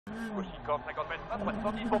Gauche 50, 50 mètres, à droite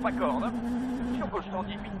 110, bon pas corde. Sur gauche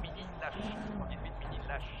 118, mini, lâche. 118, mini,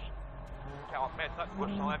 lâche. 40 mètres, gauche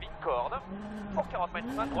 120, vite, corde. Pour 40 mètres,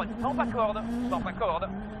 fin, droite, sans pas corde. Sans pas corde.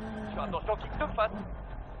 Sur attention, kick de face.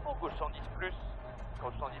 Pour gauche 110 plus.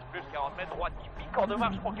 Gauche 110 plus, 40 mètres, droite, kick, corde de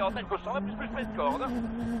marche. Pour 40 mètres, gauche 120 plus, mètre corde.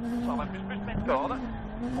 120 plus, mètre corde.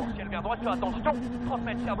 Pour ciel vers droite, sur attention. 30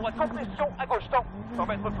 mètres, vers droite, compression, à gauche 100. 100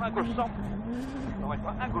 mètres, frein, à gauche 100. 100 mètres,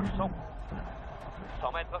 frein, à gauche 100.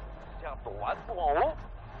 100 mètres, vers droite pour en haut.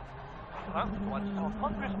 Frein, droite,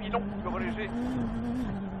 130 plus milon, qui ouvre léger.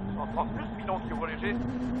 130 plus milon, qui ouvre léger.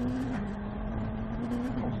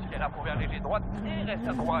 Pour ciel à fond vers léger droite et reste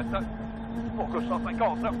à droite. Pour gauche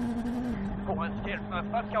 150. Pour un ciel, fin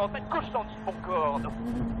face, 40 mètres, gauche 110, bon corde.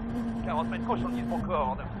 40 mètres, gauche 110, bon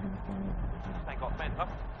corde. 50 mètres,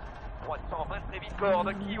 droite 120, très vite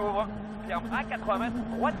corde, qui ouvre. Ferme à 80 mètres,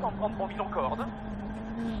 droite 130, bon milon, corde.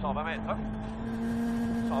 120 mètres.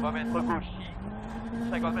 120 mètres gauche,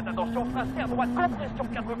 50 mètres, attention, frein serre droite, compression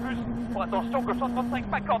 4 plus, pour attention, gauche 135,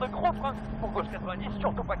 pas corde, gros frein, pour gauche 90,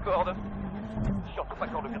 surtout pas corde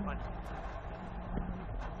 90.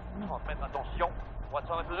 30 mètres, attention, droite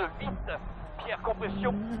 122, vite, pierre,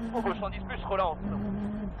 compression, pour gauche 110 plus, relance.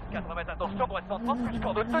 80 mètres, attention, droite 130 plus,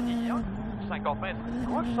 corde tenir. 50 mètres,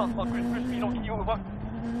 gauche 130 plus, milon qui ouvre.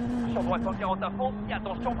 Sur droite 140 à fond, et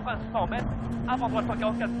attention, frein 100 mètres, avant droite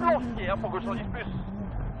 144, plongière, pour gauche 110 plus.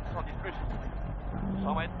 110 plus,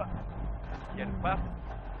 100 mètres, ciel passe,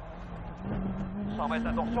 100 mètres,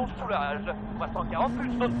 attention, soulage, 140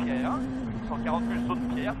 plus, zone pierre, 140 plus, zone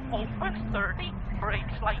pierre, opens 30, brake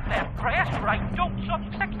slight left, press right, jump, sub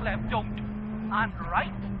 6 left, jumped, and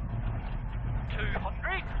right,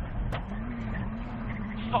 200,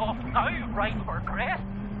 soft now, right for crest,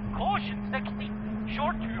 caution 60,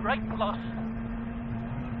 short 2 right plus,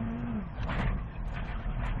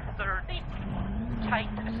 30, tight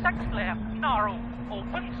 6 left, narrow,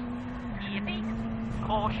 opens, 80,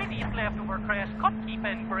 caution 8 left over crest, cut keep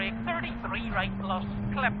in, brake, 33 right plus,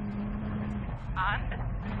 clip, and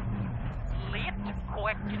late,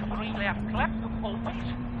 quick 3 left clip,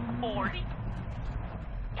 opens, 40,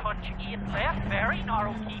 touch 8 left, very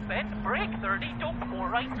narrow, keep in, brake 30, don't 4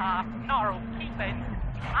 right half, narrow, keep in,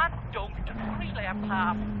 and don't 3 left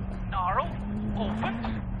half, narrow, opens,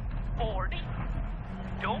 40,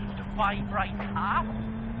 don't 5 right half,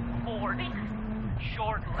 40,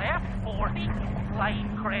 short left, 40,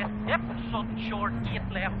 line crest dip, sudden short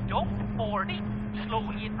 8 left don't, 40,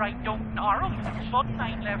 slow 8 right don't, narrow, sudden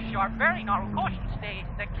 9 left sharp, very narrow, caution stay,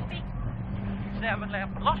 60, 7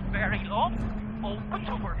 left plus, very long, opens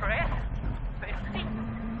over crest, 50,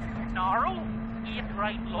 narrow, 8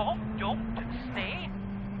 right long, don't, stay,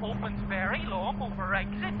 opens very long, over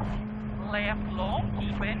exit, left long,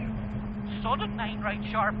 keep in, sudden 9 right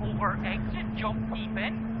sharp over exit, jump keep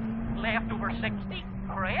in, left over 60,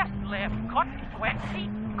 crest, left cut, 20,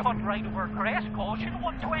 cut right over crest, caution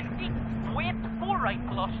 120, wait 4 right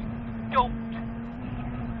plus, don't,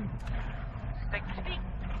 60,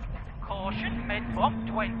 caution, mid bump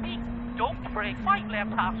 20, don't brake, 5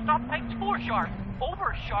 left half, stop tights 4 sharp,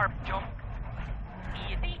 over sharp jump,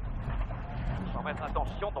 80, 100 mètres,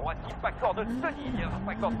 attention, droite, pas corde,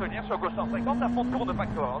 tenir, sur gauche 150, à fond de tourne, pas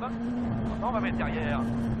corde, 120 mètres derrière,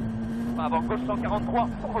 avant gauche 143,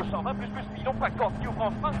 pour gauche 120, plus milon, pas corde, qui ouvre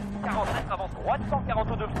en frein, 40 mètres avant droite,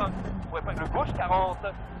 142 frein, pour épingle gauche 40,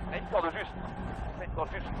 une corde juste,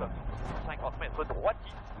 50 mètres droite,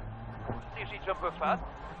 léger jump face,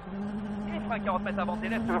 et frein 40 mètres avant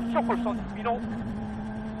délai, sur gauche 110 milon,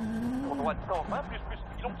 pour droite 120, plus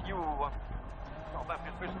milon qui ouvre, 120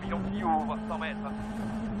 plus milon qui ouvre, 100 mètres.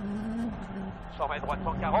 100 mètres, droite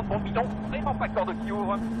 140, bon milon, vraiment pas corde qui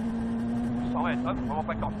ouvre. 100 mètres, vraiment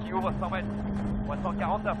pas corde qui ouvre, 100 mètres. Droite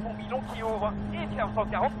 140, à fond milon qui ouvre. Et ferme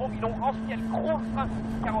 140, bon milon, en ciel, gros frein,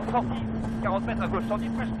 40 sorties. 40 mètres à gauche, 110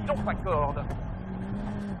 plus milon, pas corde.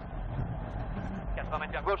 80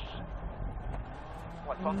 mètres vers gauche.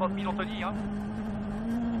 Droite 130 milon tenir.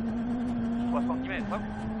 70 mètres.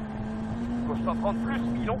 Gauche 130 plus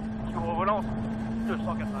milon qui ouvre relance.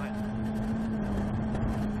 280 mètres.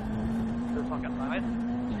 280 mètres.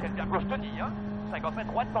 Ciel vers gauche tenir. 50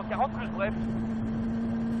 mètres, droite 140 plus bref.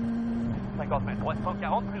 50 mètres, droite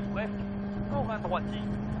 140 plus bref. Pour un droiti.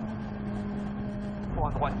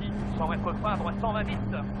 100 mètres frein, à droite 120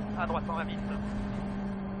 vite. À droite 120 vite.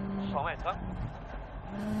 100 mètres.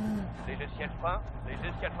 Léger ciel frein,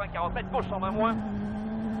 40 mètres, gauche 120 moins.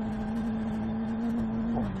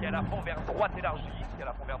 Pour ciel à fond vers droite élargi. Ciel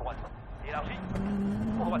à fond vers droite. Élargi.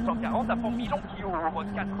 Pour droite 140, à fond milon qui ouvre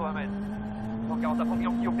 80 mètres. 140 à fond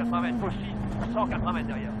milon qui ouvre 80 mètres. Gauche 180 mètres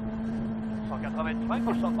derrière. 180 mètres frein,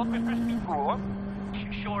 gauche 130 plus mi-court.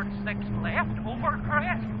 short 6 left over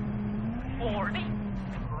crest, 40,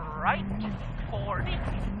 right, 40,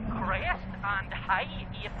 crest and high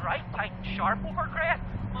 8 right, tight sharp over crest,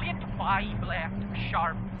 late 5 left,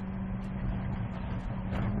 sharp,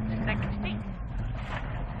 60,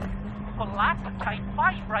 flat, tight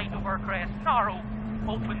 5 right over crest, narrow,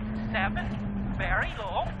 open 7, very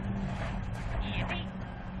long, 80,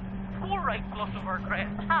 4 right plus over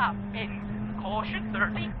crest, half in, caution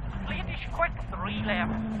 30, latish quick 3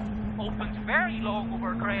 left, opens very long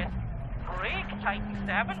over crest, brake tighten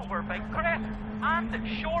 7 over big crest,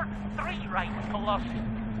 and short 3 right plus,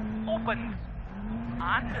 opens,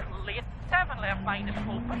 and late 7 left minus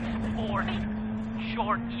opens, 40,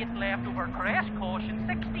 short 8 left over crest, caution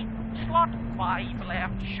 60, slot 5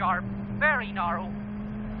 left sharp, very narrow,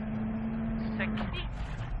 60,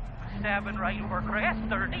 7 right over crest,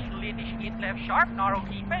 30, latish 8 left sharp, narrow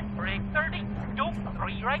keep in, brake 30, dump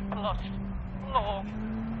 3 right plus, long,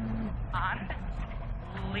 and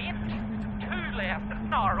late 2 left,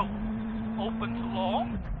 narrow, opens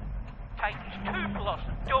long, tightens 2 plus,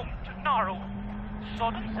 dumped, narrow,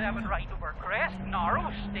 sudden 7 right over crest,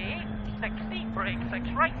 narrow, stay, 60, brake 6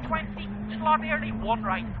 right, 20, slot early 1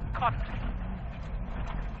 right, cut,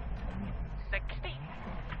 60,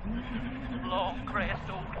 long crest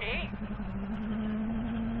okay,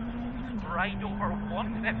 right over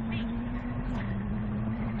 150,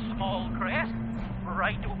 small crest,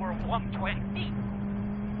 right over 120,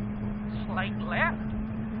 slight left,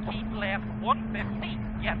 keep left 150,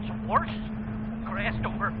 gets worse, crest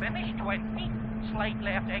over finish 20, slight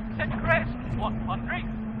left exit crest 100,